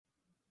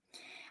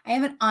I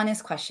have an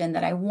honest question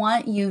that I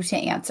want you to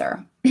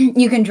answer.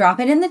 You can drop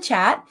it in the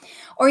chat,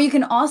 or you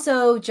can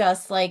also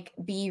just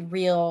be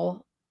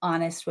real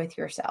honest with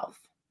yourself.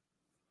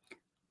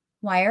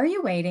 Why are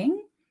you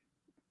waiting?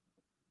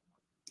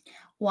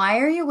 Why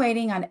are you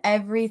waiting on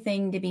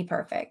everything to be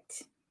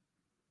perfect?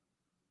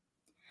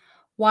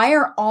 Why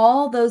are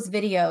all those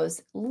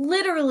videos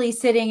literally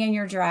sitting in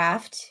your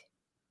draft?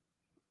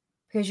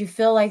 Because you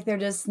feel like they're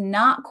just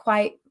not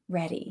quite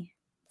ready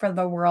for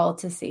the world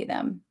to see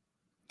them.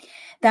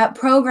 That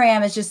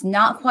program is just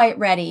not quite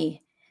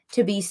ready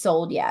to be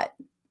sold yet.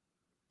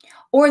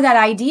 Or that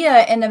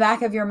idea in the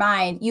back of your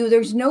mind,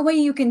 there's no way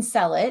you can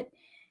sell it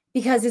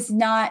because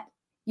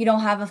you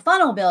don't have a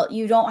funnel built.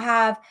 You don't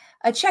have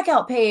a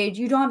checkout page.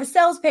 You don't have a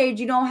sales page.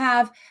 You don't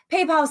have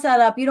PayPal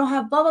set up. You don't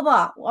have blah, blah,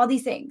 blah, all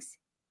these things.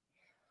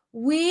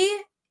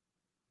 We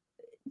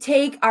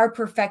take our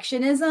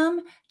perfectionism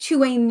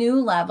to a new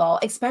level,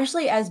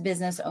 especially as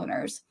business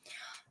owners.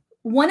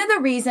 One of the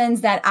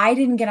reasons that I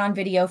didn't get on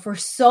video for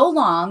so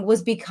long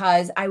was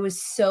because I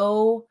was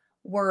so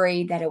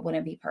worried that it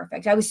wouldn't be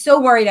perfect. I was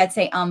so worried I'd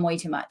say way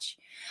too much.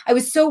 I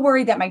was so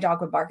worried that my dog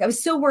would bark. I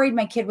was so worried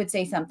my kid would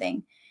say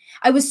something.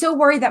 I was so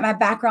worried that my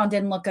background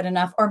didn't look good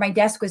enough or my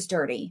desk was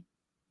dirty.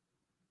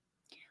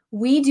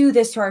 We do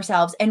this to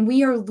ourselves and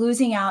we are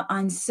losing out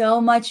on so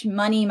much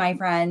money, my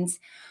friends.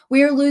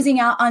 We are losing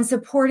out on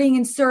supporting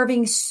and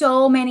serving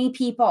so many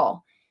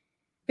people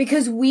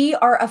because we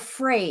are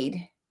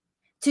afraid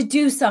to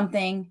do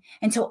something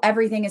until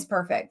everything is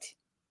perfect.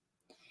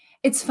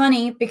 It's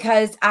funny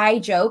because I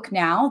joke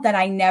now that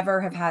I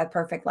never have had a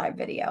perfect live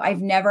video.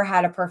 I've never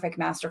had a perfect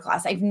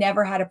masterclass. I've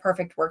never had a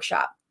perfect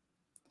workshop.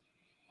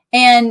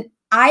 And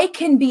I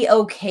can be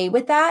okay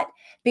with that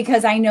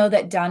because I know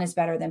that done is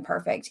better than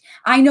perfect.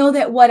 I know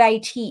that what I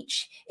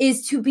teach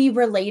is to be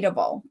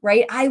relatable,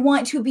 right? I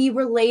want to be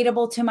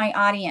relatable to my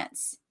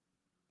audience.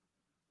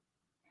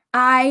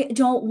 I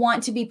don't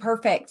want to be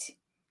perfect.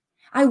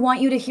 I want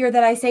you to hear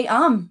that I say,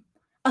 a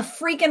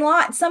freaking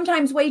lot,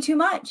 sometimes way too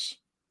much.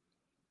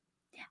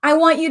 I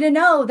want you to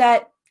know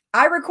that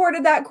I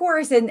recorded that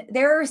course and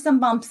there are some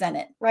bumps in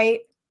it, right?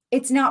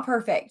 It's not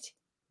perfect.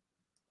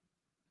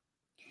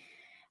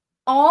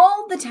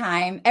 All the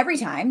time, every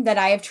time that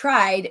I have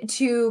tried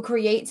to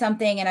create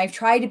something and I've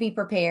tried to be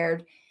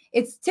prepared,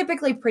 it's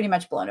typically pretty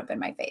much blown up in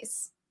my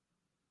face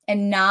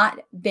and not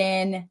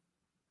been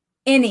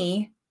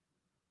anything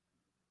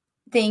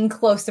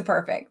close to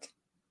perfect.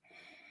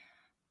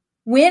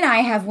 When I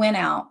have went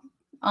out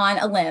on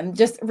a limb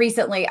just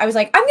recently, I was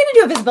like, I'm going to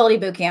do a visibility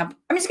boot camp.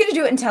 I'm just going to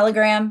do it in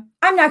Telegram.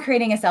 I'm not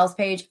creating a sales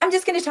page. I'm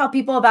just going to tell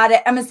people about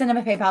it. I'm going to send them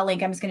a PayPal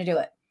link. I'm just going to do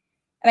it.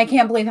 And I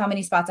can't believe how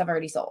many spots I've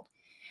already sold.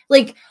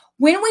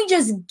 When we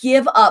just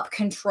give up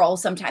control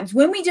sometimes,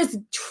 when we just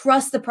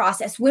trust the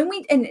process, when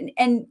we,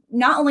 and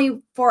not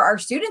only for our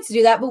students to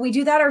do that, but we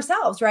do that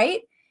ourselves,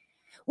 right?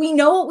 We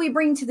know what we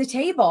bring to the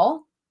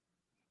table.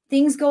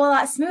 Things go a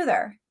lot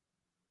smoother.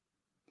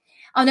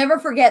 I'll never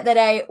forget that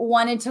I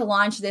wanted to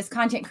launch this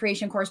content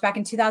creation course back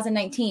in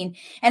 2019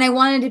 and I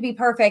wanted to be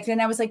perfect.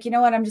 And I was like, you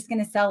know what? I'm just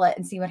going to sell it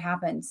and see what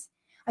happens.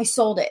 I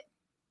sold it.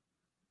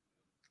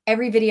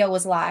 Every video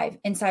was live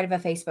inside of a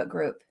Facebook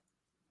group.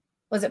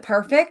 Was it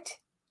perfect?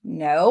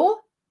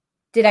 No.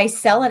 Did I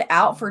sell it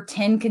out for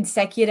 10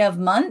 consecutive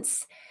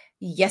months?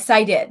 Yes,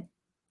 I did.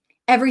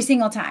 Every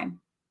single time.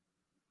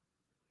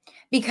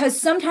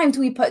 Because sometimes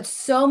we put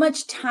so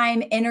much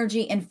time,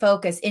 energy, and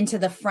focus into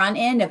the front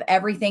end of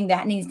everything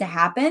that needs to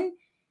happen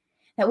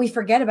that we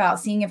forget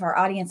about seeing if our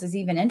audience is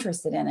even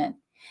interested in it.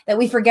 That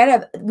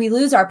we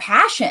lose our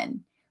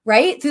passion,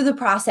 right? Through the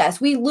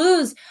process. We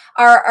lose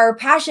our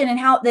passion and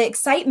the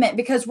excitement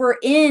because we're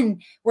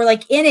in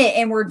it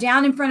and we're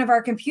down in front of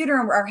our computer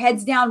and our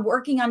heads down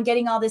working on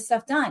getting all this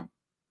stuff done.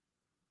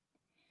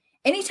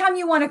 Anytime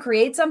you want to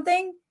create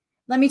something,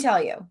 let me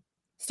tell you,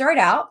 start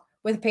out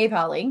with a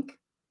PayPal link,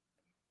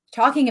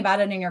 talking about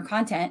it in your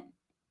content,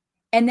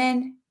 and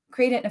then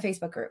create it in a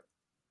Facebook group.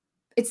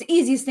 It's the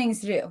easiest things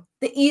to do.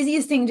 The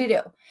easiest thing to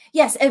do.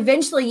 Yes,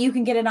 eventually you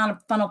can get it on a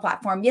funnel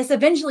platform. Yes,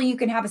 eventually you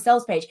can have a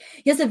sales page.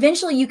 Yes,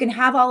 eventually you can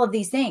have all of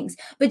these things.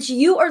 But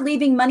you are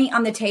leaving money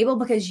on the table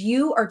because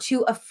you are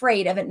too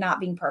afraid of it not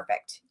being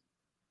perfect.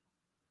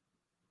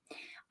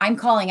 I'm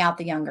calling out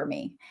the younger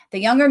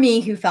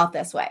me who felt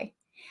this way.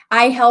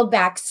 I held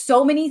back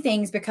so many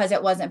things because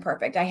it wasn't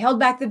perfect. I held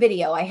back the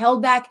video. I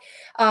held back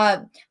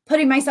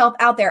putting myself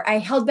out there. I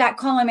held back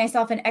calling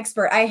myself an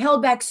expert. I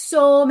held back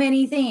so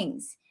many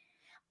things.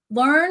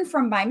 Learn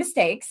from my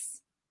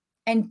mistakes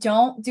and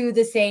don't do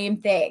the same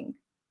thing.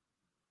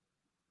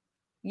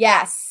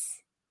 Yes.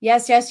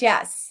 Yes, yes,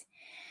 yes.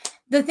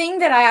 The thing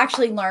that I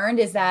actually learned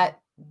is that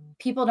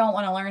people don't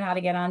want to learn how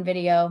to get on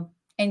video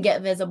and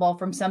get visible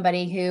from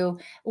somebody who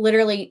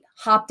literally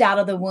hopped out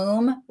of the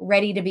womb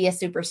ready to be a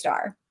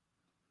superstar.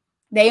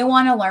 They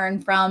want to learn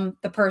from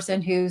the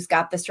person who's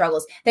got the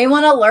struggles. They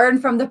want to learn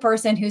from the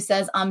person who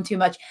says too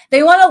much.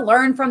 They want to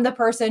learn from the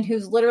person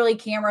whose literally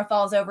camera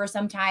falls over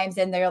sometimes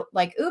and they're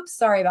like, oops,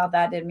 sorry about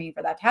that. Didn't mean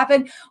for that to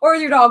happen. Or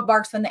your dog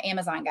barks when the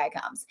Amazon guy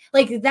comes.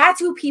 Like, that's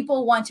who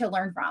people want to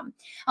learn from.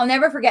 I'll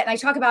never forget, and I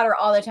talk about her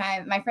all the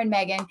time, my friend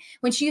Megan,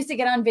 when she used to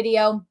get on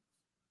video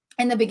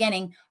in the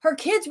beginning, her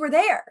kids were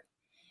there.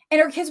 And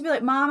her kids would be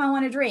like, Mom, I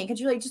want a drink. And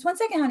she's like, just 1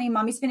 second, honey.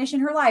 Mommy's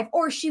finishing her live.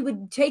 Or she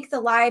would take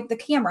the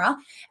camera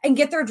and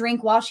get their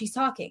drink while she's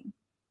talking.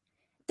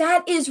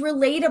 That is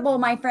relatable,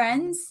 my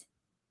friends.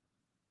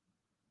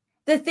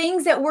 The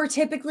things that we're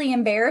typically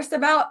embarrassed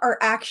about are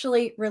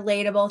actually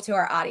relatable to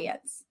our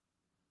audience.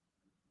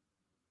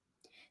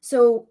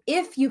 So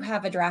if you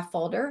have a draft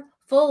folder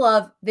full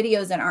of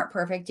videos that aren't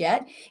perfect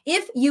yet,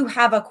 if you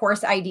have a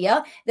course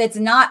idea that's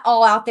not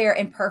all out there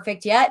and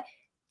perfect yet,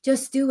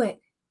 just do it.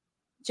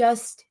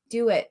 Just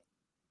do it.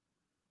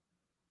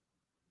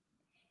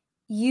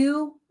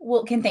 You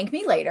can thank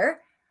me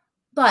later,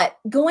 but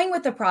going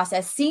with the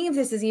process, seeing if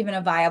this is even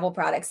a viable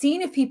product,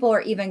 seeing if people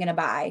are even going to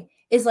buy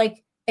is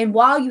like, and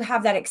while you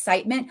have that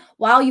excitement,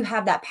 while you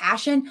have that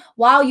passion,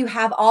 while you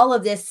have all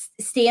of this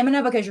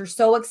stamina because you're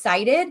so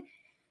excited,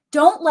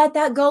 don't let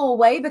that go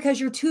away because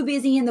you're too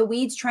busy in the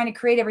weeds trying to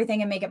create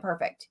everything and make it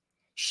perfect.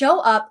 Show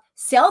up,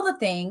 sell the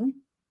thing.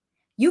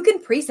 You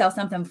can pre-sell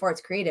something before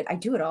it's created. I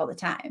do it all the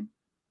time.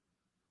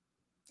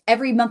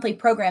 Every monthly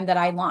program that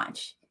I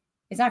launch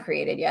is not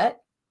created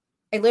yet.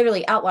 I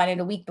literally outline it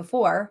a week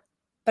before,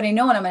 but I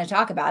know when I'm going to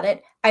talk about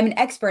it. I'm an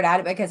expert at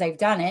it because I've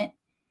done it.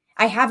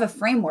 I have a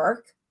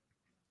framework,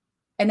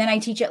 and then I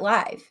teach it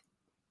live.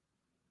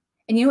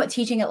 And you know what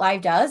teaching it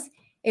live does?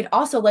 It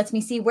also lets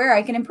me see where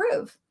I can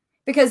improve.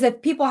 Because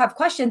if people have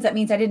questions, that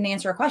means I didn't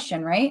answer a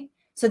question, right?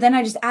 So then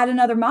I just add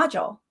another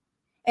module.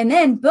 And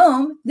then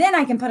boom, then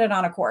I can put it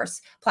on a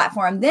course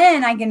platform.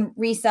 Then I can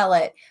resell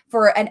it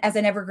as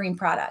an evergreen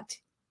product.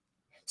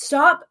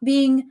 Stop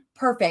being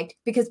perfect,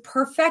 because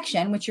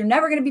perfection, which you're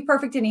never going to be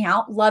perfect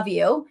anyhow, love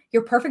you.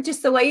 You're perfect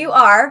just the way you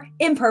are,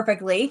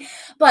 imperfectly,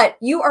 but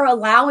you are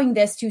allowing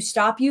this to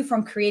stop you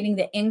from creating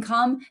the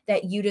income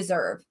that you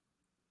deserve.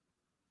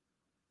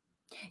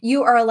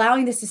 You are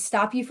allowing this to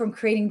stop you from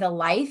creating the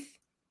life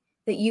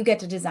that you get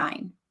to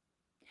design.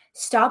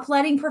 Stop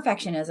letting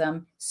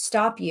perfectionism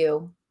stop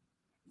you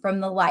from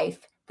the life,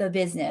 the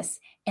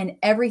business, and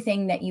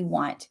everything that you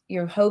want,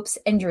 your hopes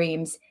and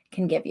dreams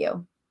can give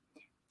you.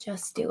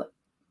 Just do it.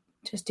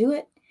 Just do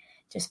it.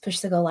 Just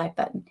push the go live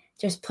button.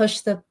 Just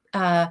push the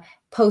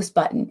post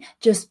button.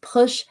 Just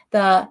push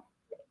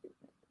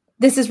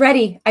this is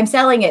ready. I'm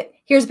selling it.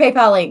 Here's a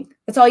PayPal link.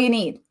 That's all you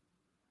need.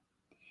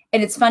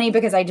 And it's funny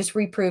because I just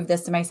reproved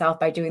this to myself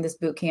by doing this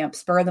boot camp,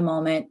 spur of the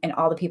moment, and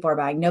all the people are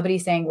buying.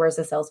 Nobody's saying, where's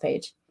the sales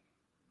page?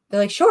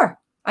 They're like, sure,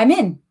 I'm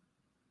in.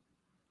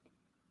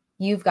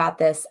 You've got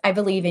this. I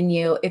believe in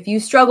you. If you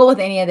struggle with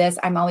any of this,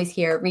 I'm always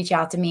here. Reach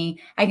out to me.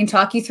 I can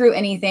talk you through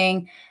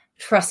anything.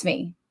 Trust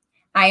me.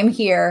 I am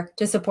here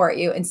to support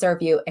you and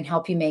serve you and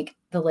help you make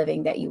the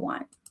living that you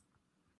want.